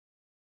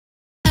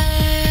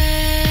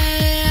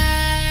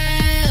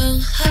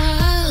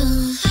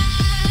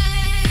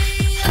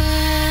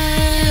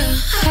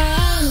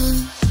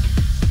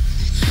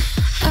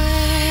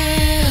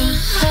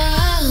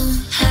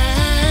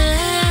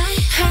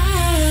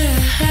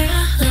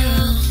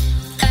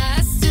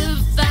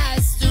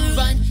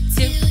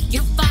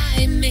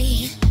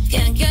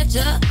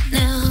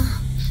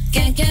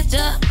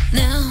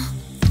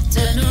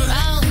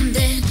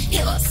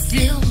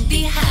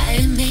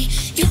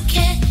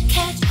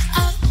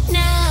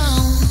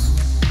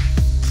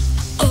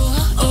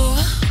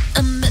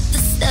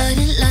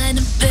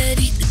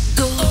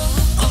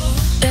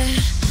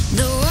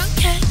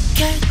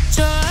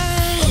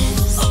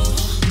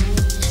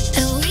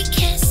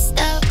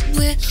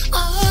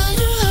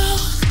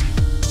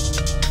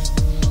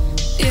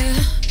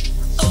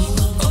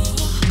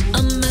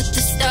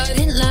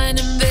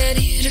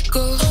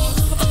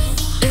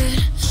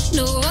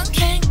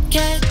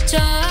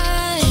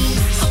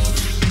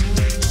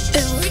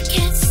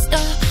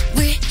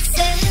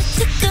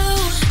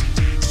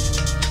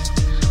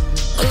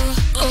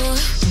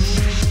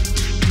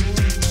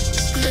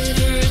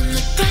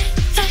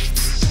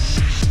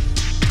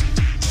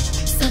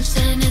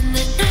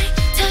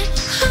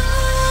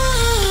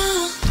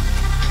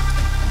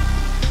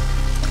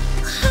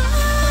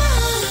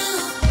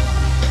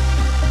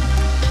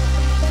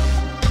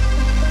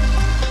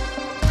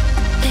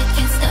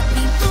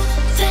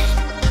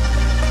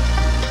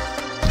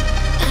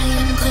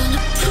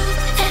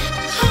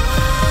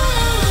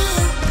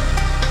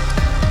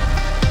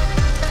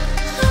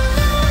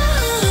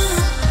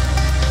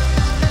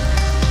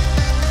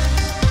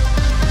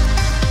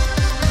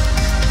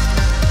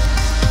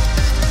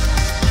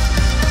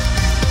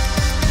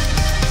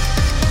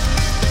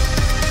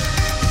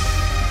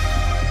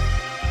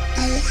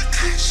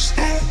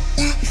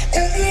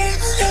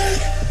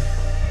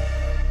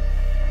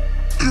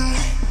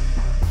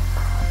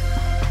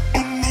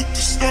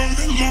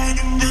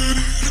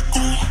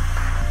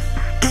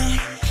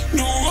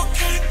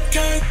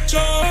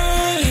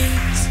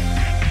choice,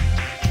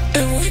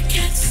 and we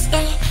can't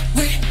stop.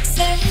 We're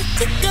set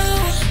to go.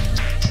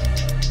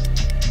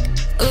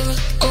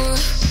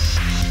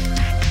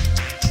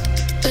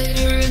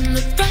 Later in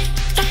the bright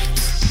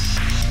lights,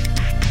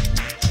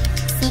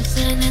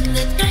 something in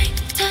the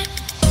nighttime,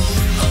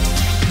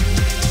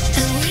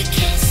 and we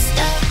can't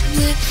stop.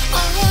 We're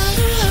all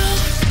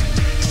alone.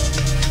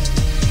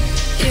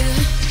 Yeah,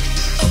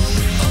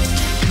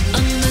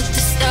 I'm at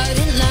the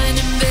starting line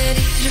and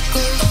ready to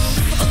go.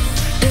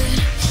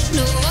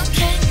 No one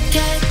can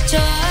catch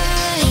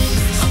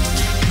us,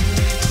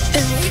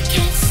 and we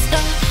can't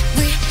stop.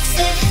 We're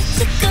set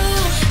to go.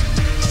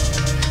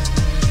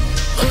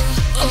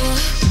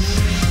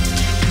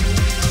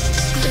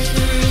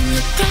 Glitter in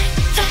the bright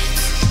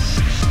lights,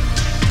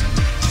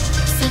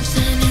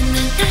 something in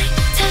the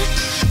nighttime.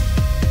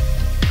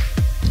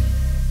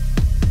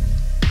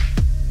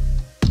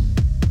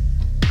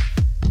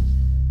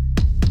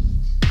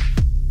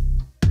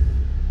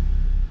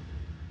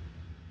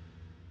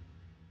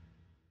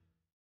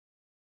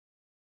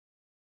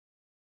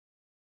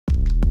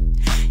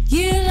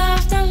 You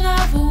laughed our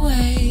love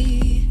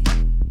away,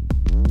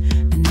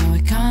 and now I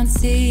can't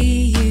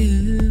see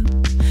you.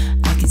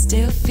 I can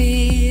still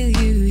feel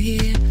you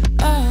here.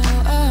 Oh,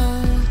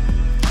 oh.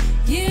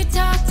 You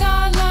talked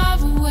our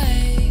love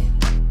away,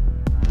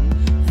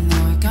 and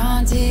now I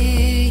can't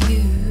hear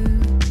you.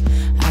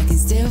 I can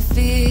still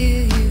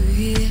feel you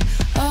here.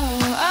 Oh,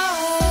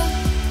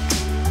 oh.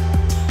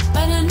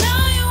 But I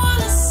know you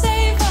wanna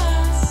save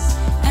us,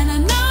 and I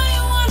know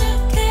you wanna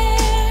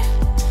care.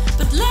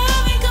 But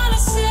love ain't gonna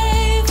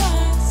save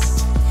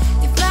us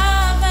if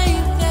love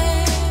ain't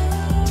there.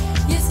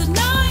 Yes, I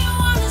know you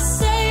wanna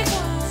save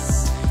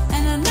us,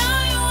 and I know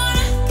you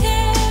wanna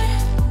care.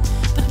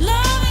 But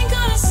love ain't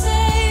gonna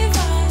save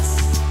us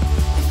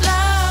if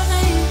love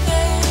ain't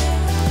there.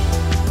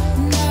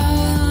 No,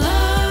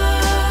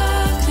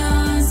 love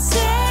can't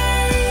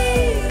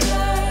save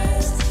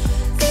us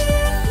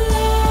if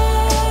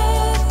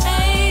love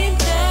ain't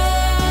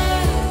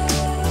there.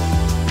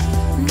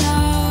 No,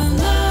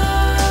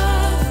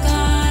 love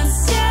can't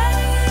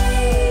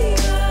save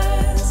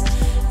us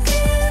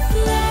if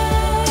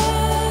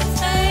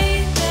love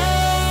ain't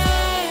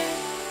there.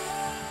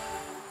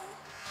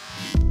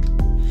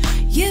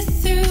 You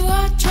threw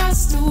our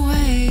trust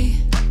away.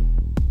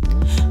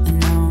 I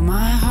know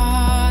my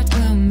heart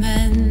will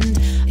mend.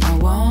 I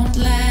won't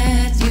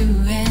let you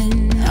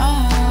in.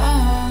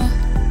 Oh,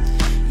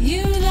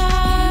 you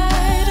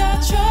lied our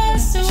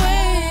trust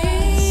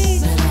away.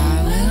 But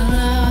I will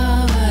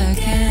love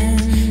again,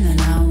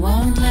 and I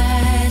won't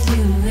let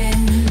you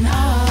in. Oh,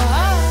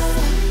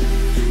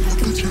 How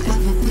could you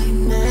ever be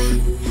mine?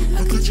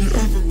 How could you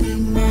ever be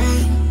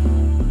mine?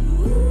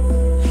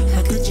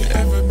 How could you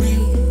ever be?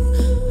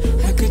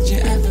 how could you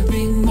ever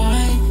be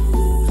mine?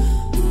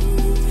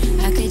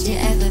 How could you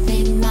ever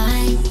be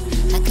mine?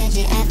 How could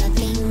you ever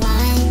be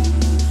mine?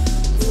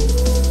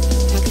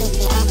 How could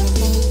you ever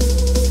be?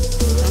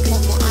 How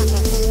could you ever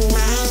be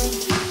mine?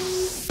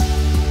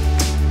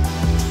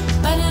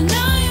 But I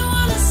know you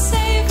wanna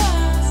save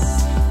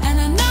us, and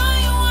I know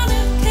you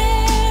wanna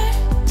care.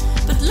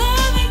 But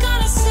love ain't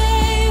gonna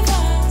save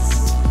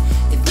us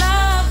if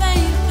love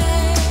ain't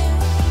there.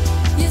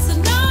 Yes, I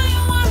know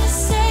you wanna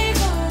save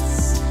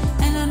us,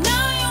 and I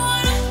know you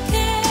wanna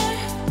care.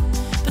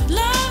 But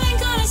love ain't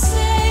gonna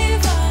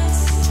save us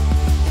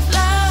if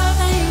love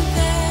ain't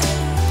there.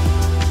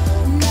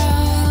 No,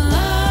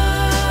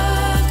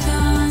 love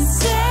can't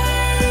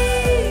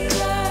save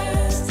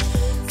us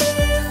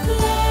if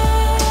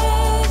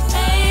love ain't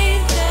there.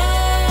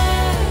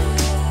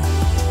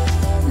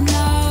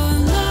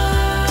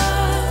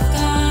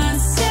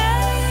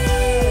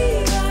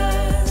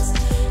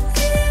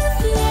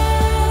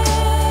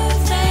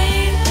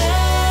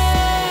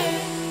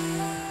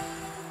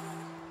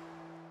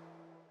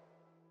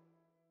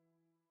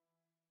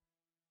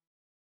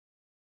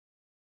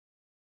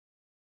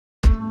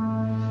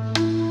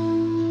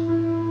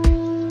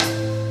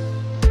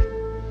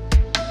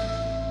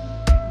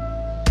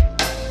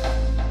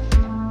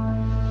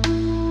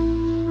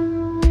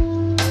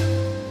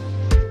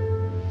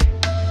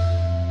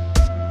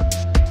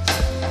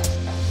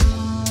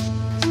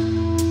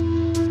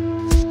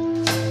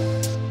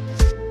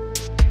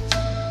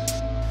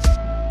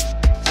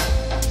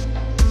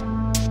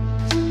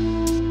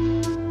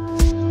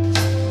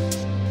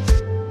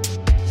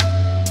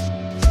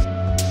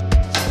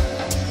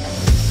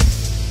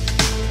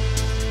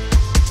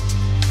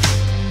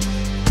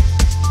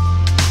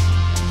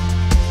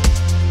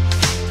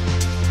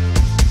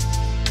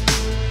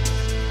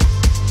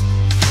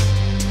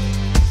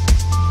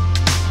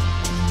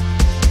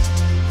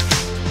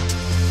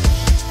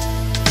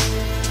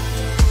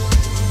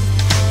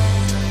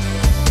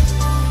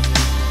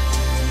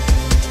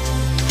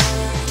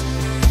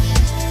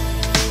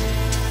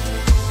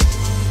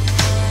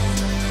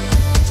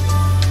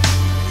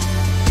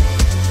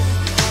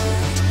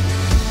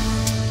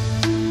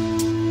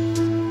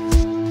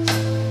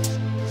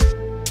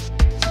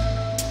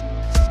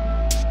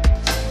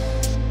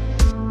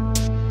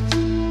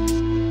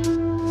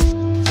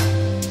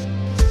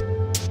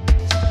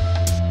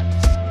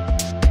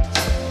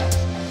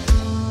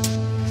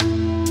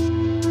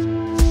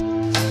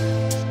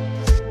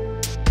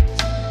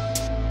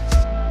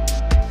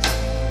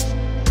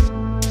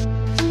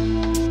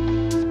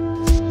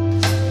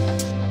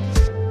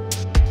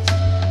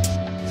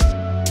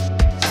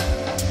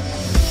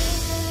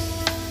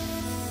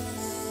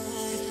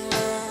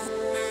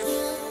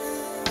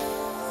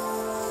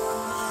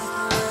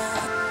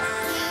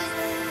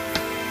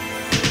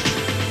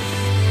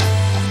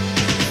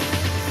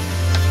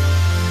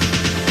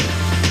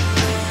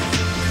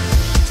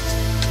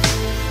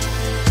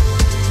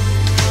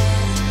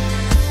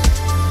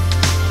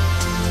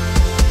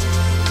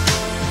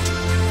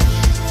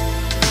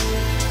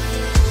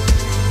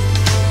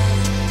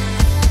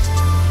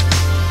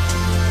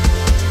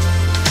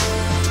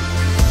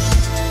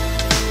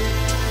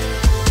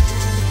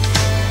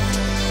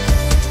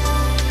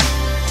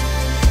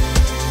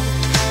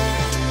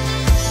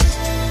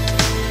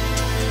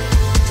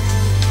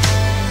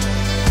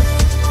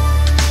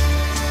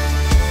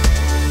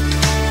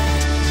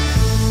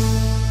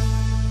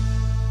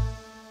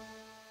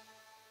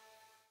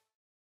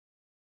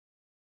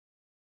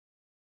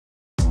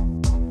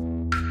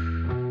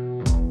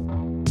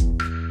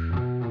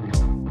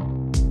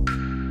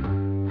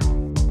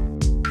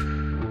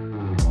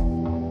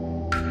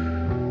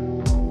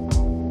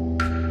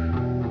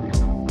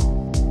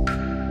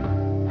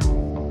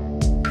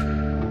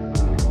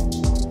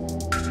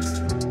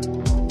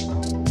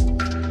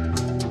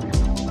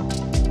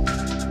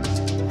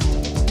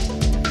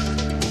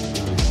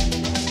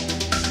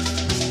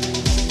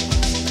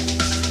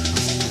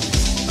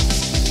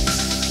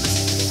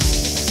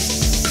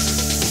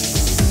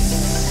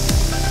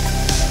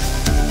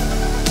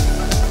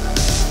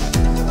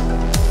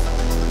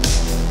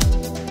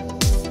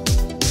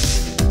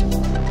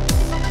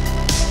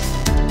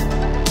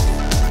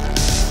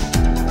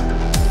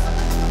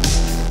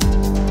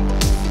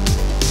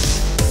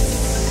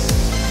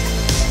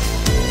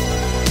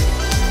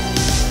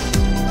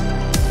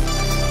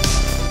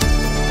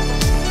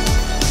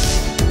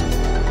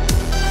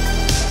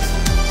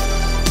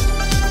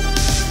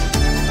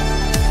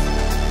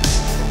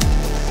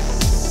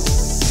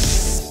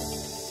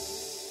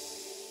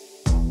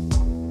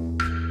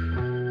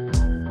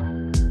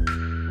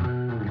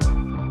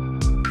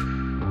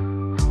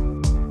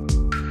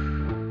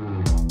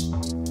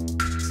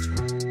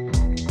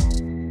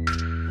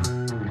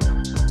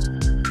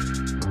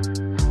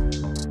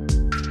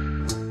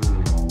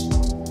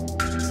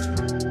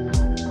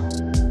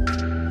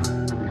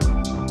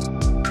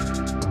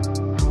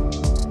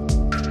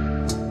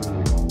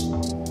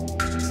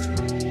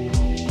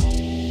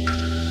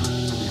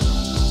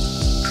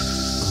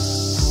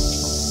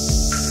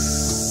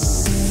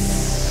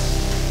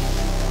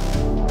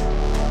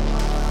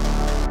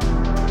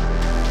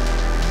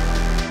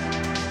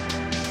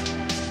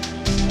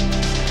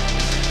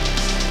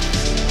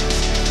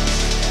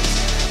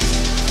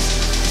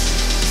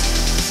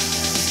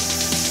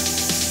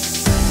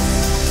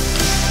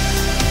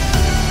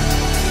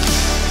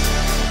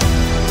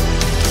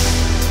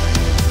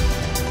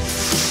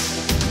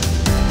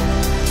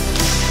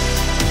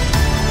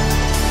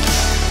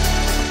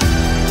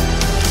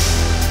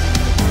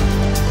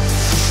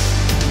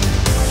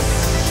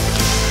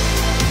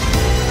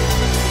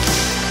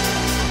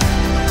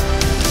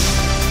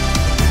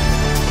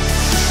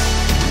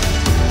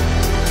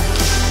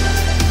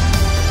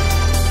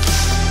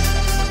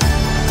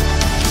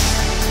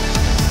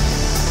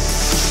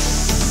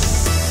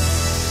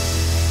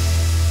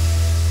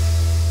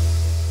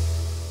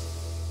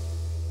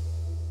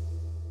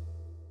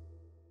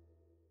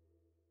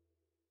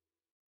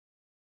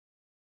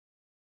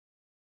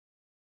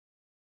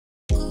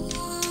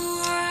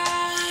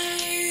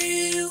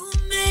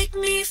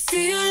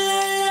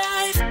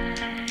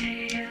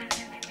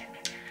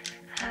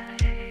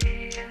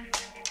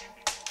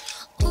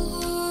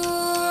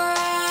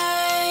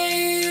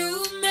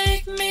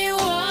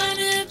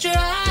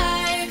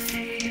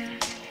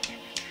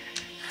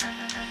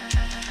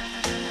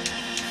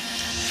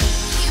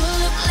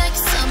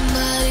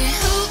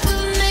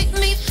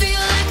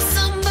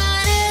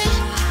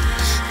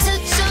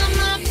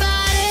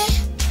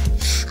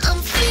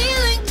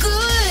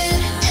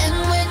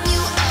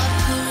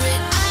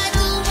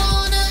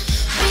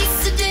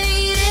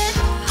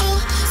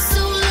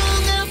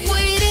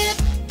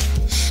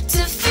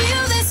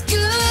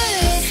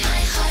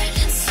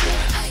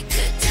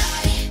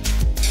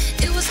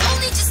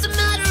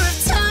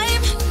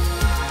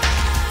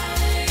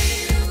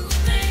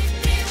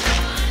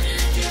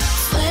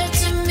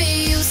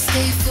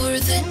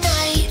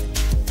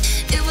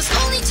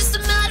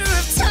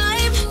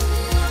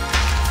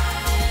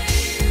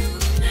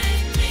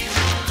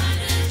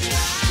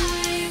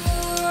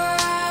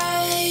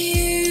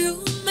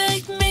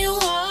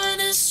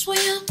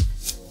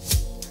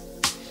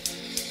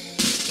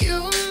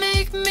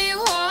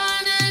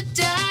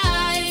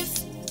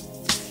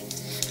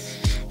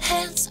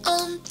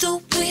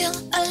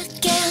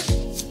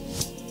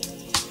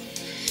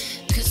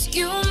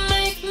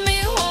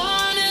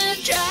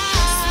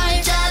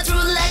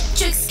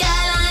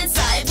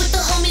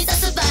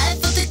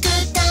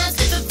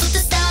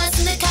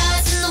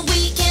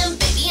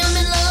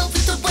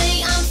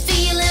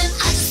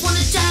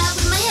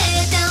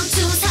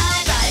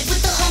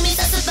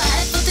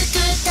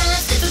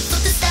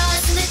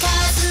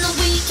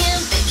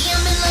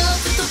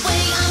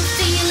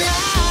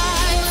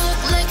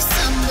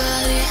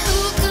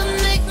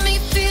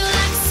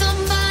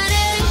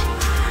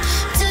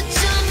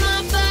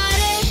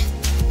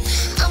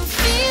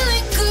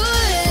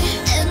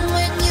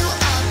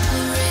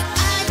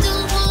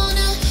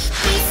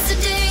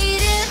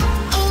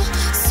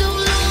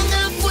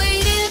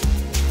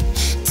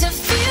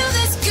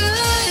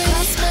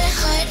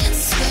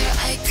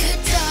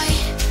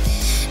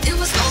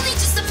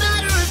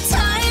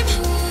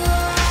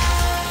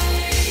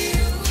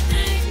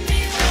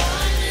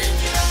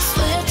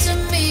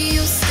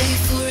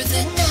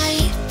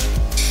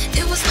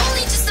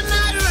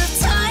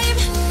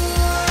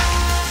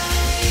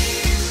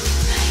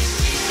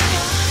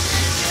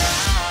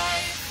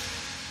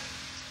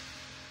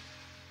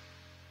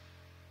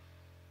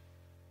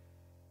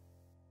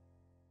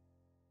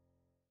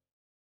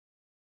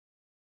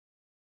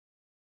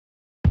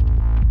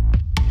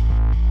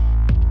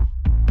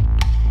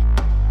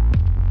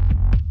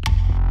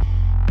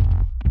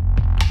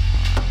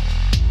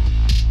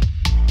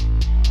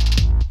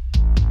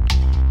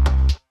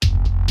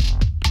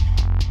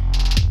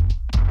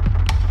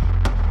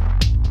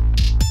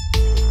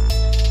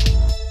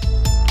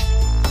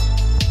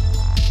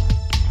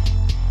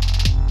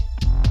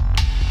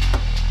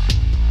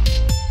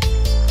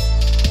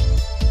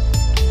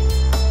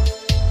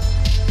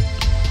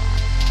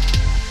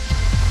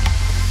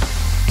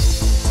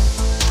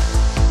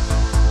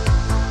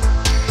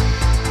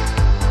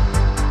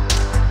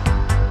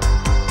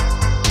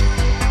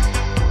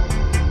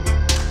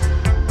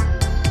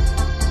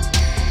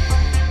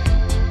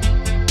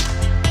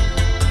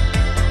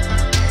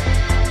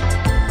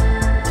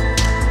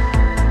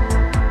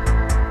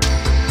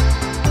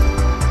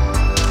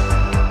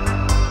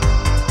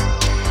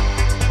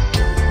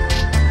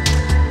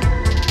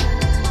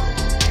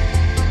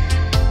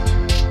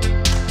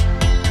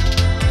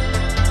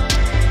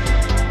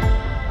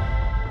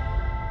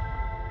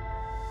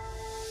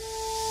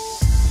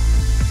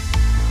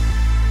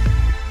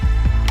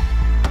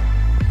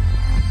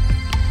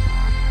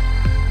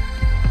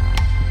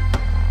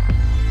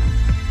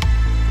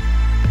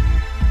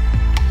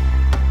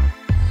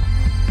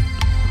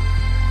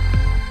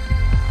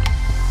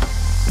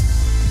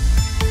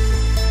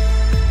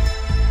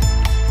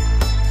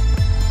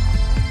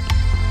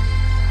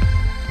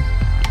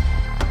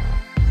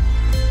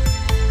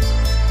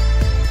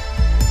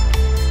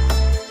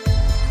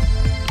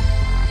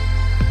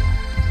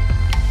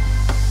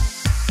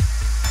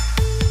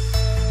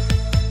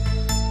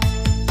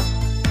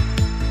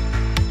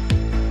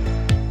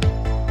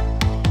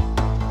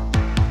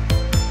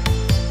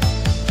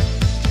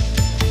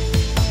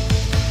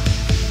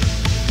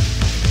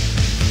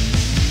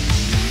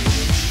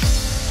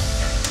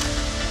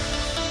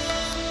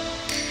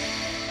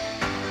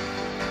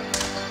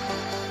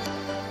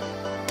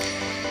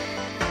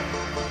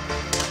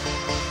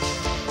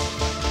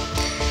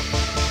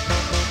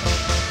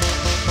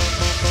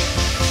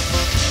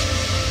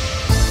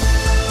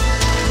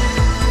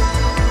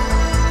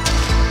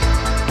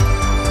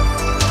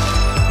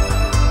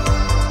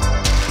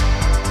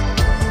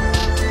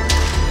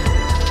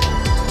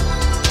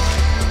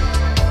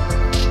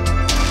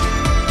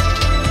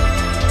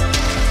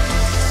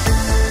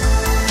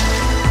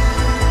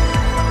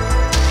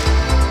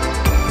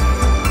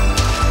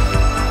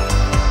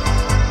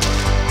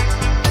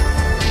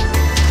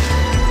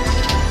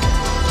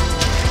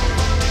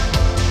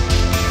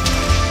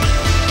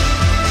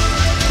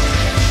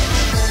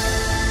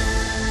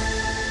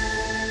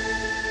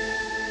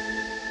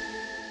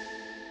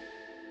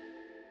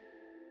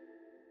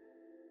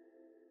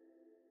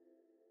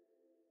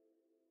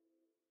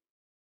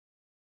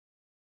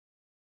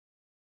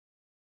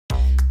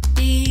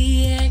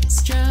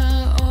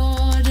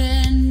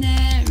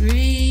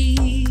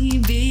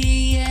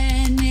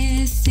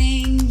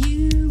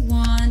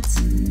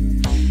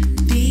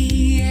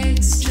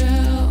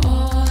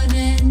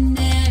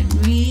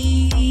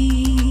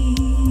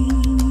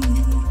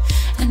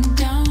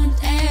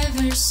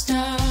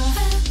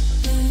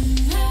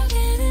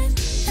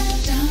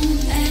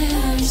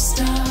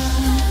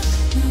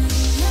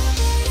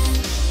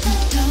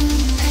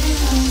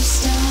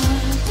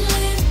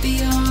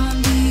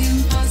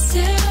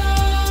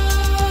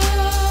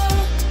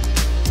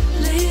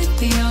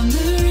 beyond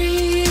the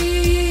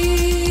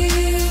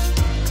real.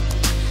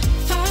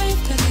 Fight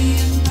for the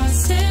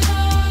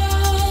impossible.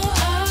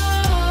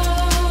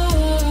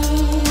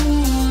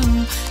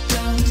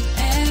 Don't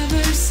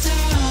ever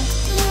stop.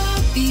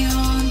 Love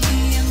beyond the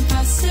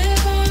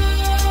impossible.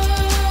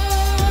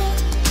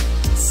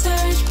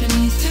 Search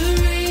beneath the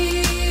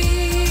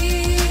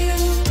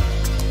real.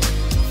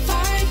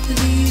 Fight for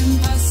the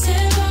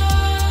impossible.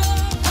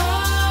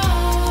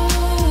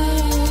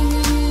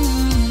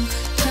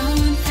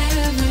 Don't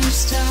ever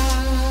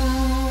stop.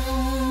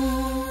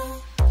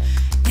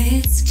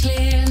 It's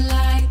clear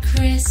like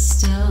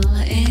crystal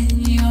in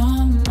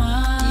your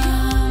mind.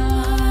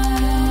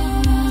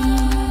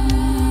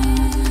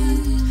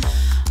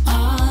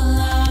 All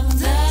of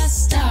the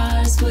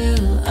stars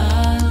will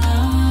align.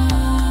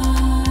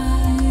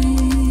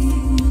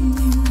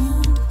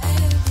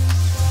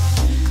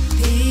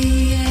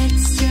 Be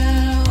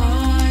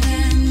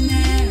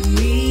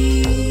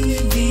extraordinary.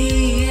 Be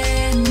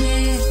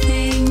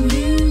anything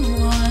you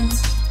want.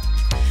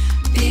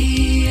 Be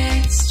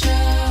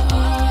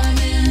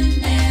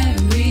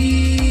extraordinary.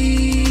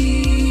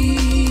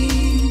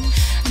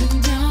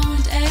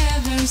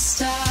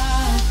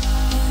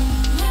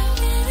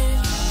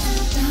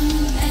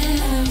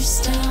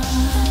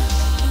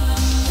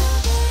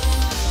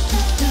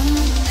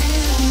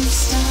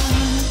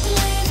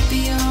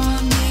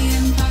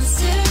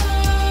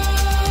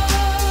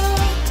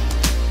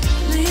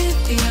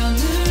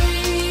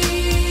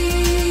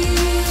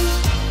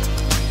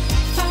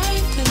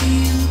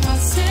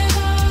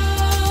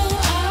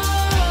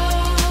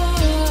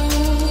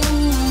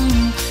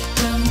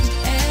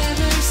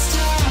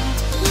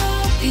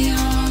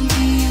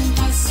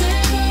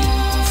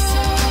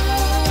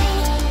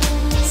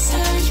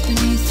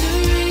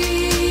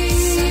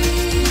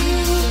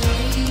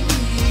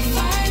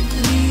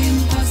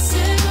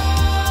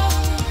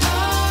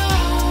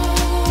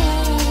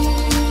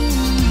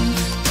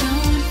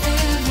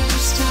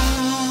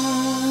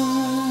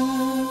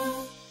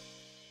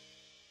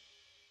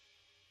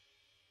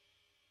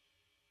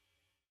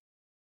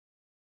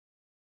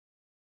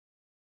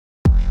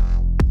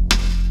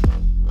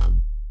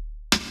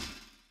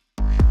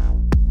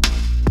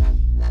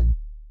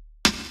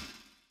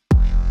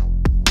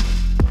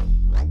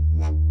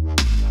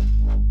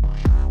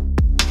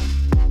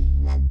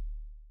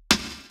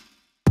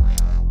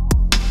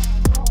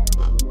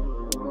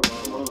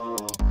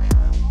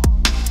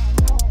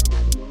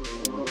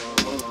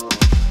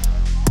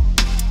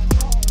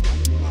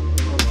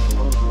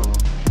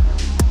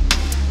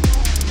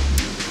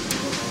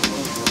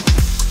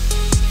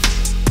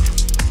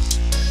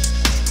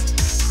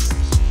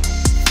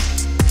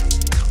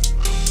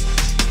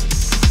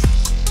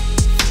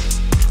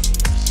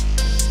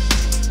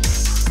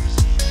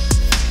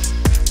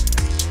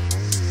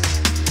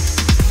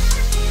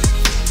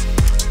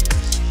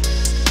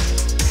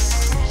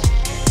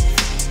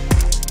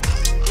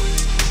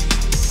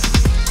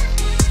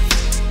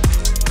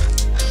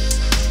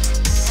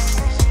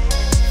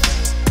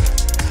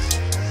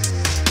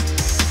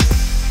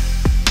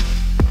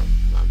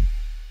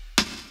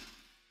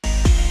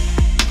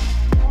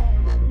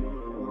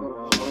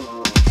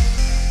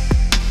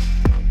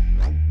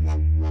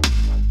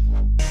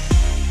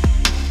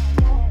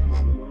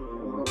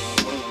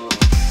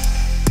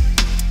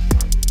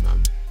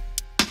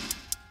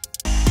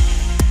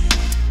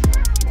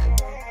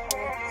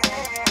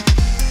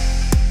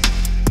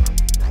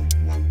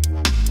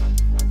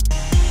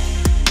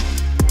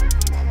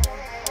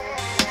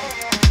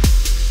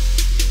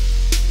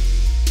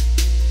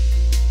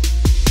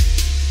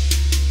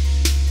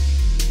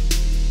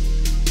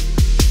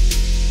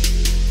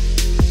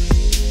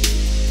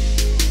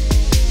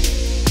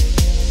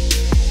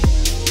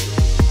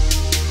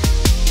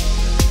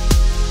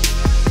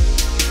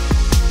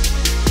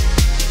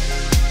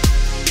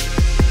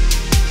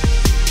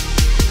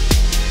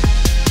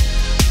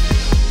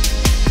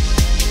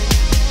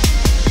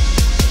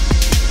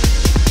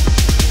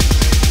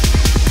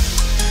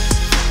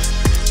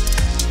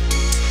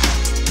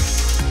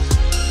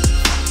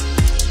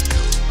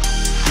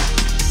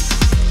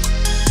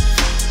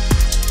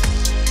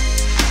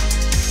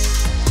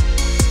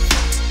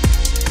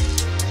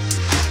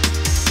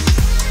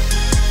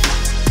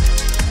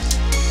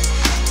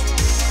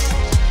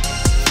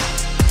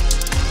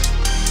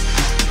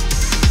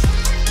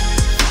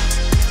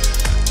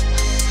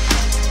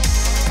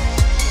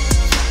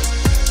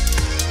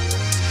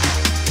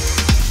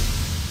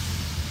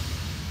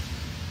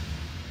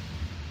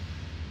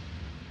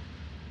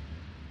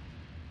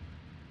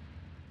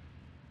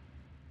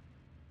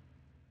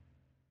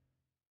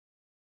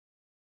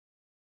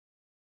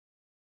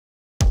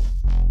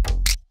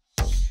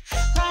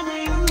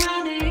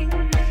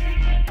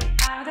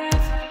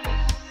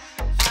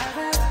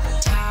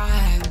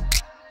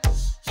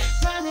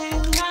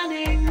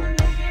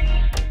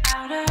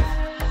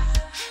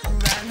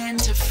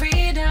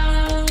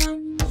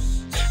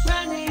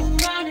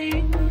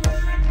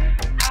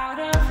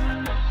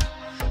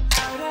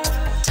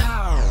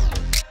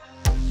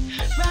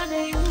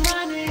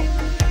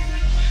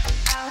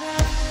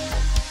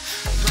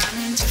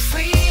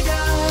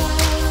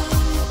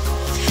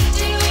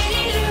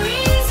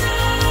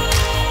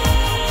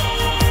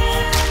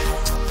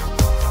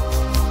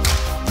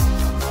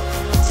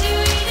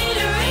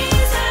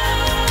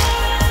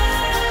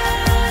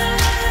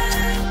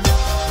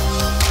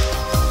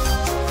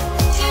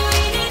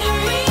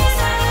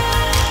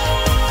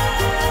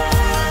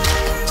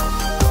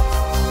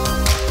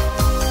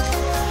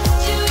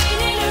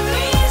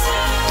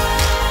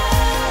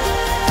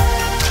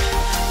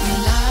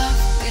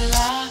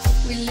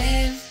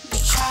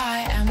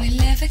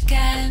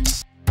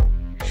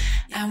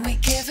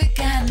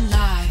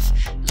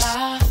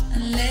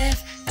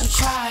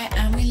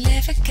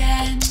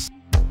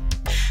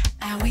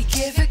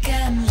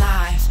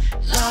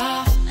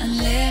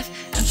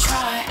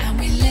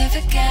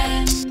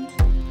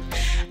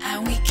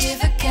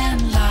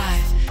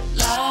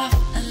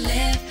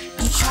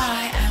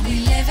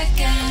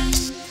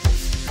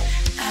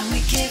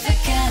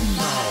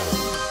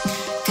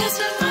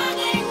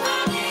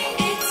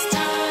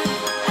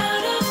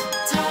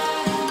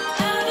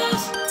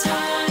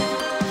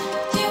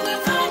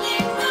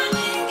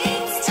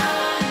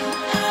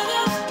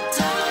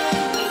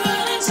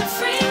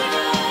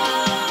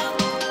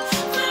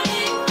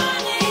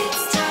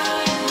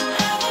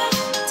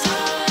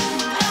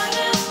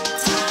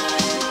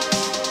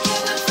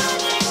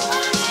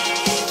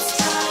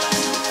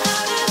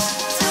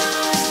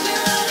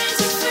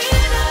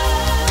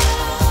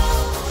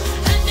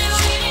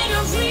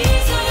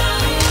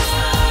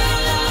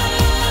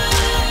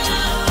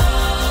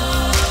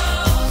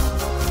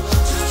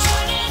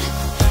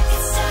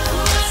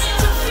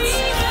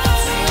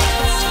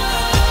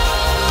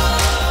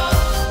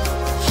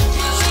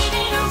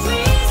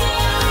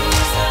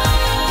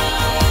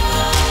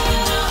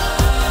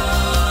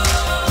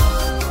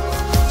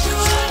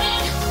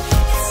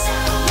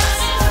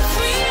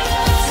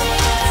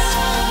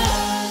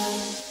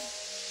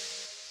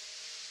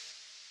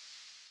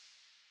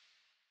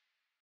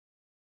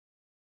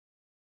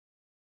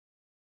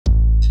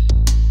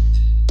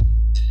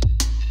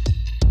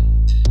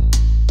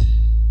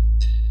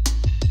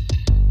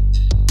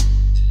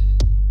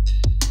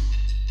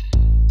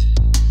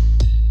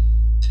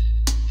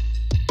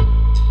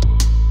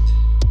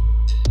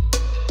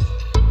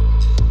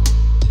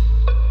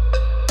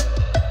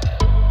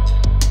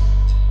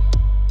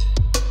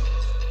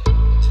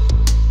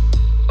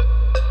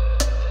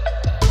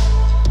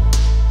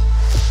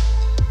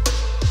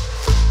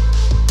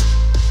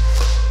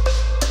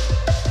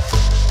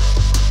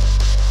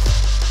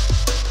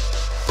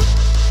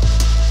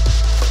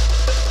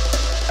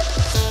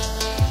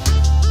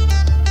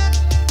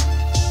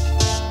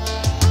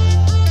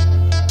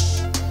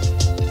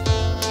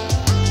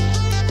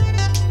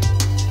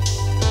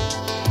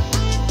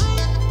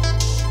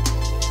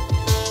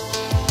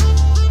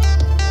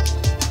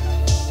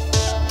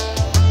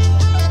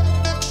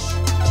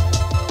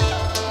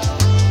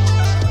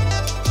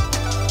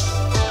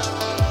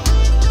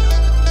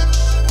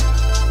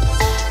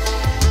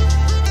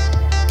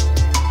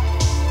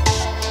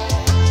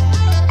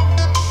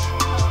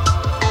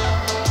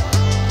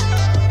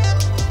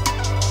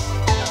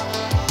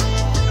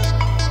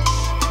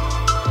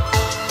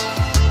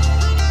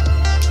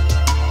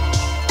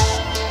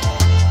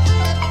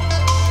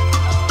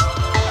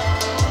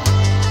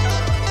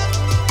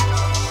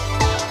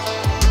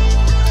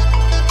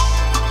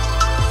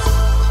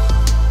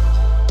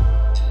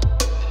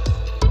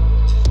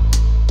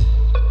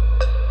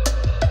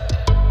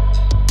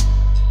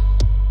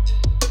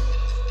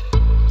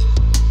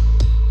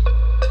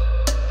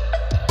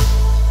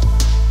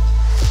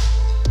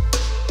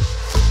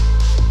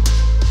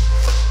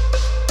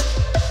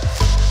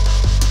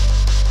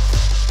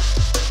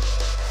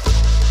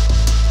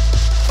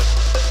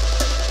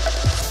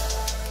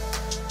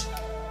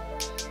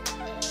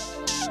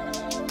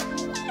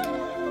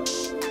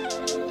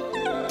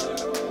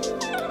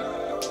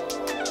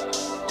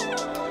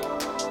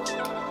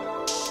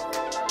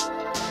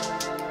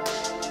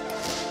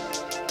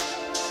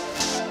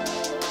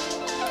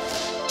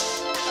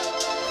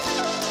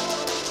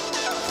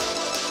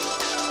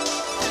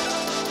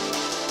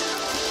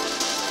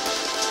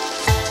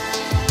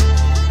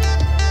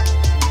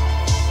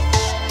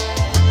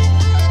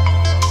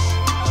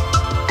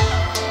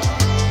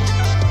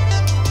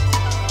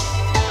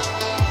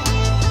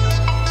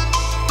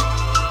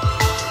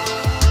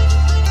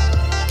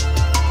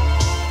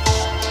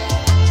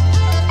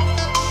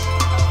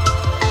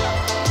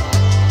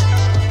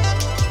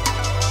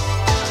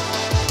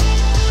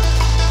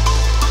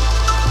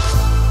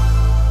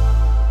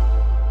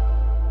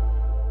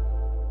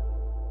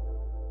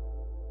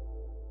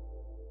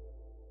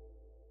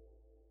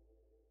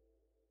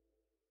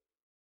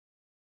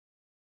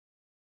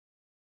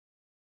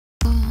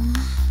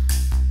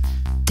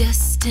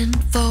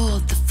 destined for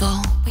the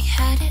fall. We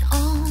had it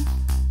all.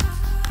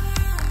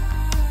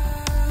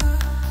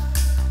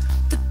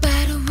 The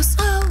battle was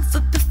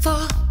over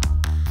before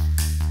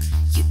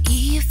you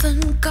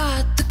even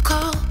got the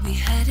call. We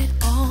had it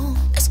all.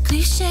 As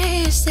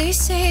cliche as they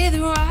say,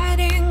 the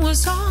writing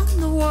was on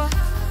the wall.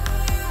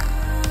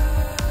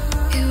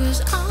 It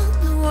was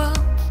on the wall.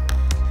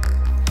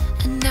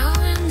 And now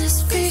in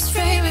this freeze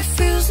frame, it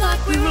feels like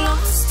we've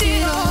lost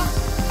it all.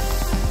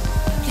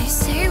 They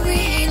say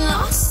we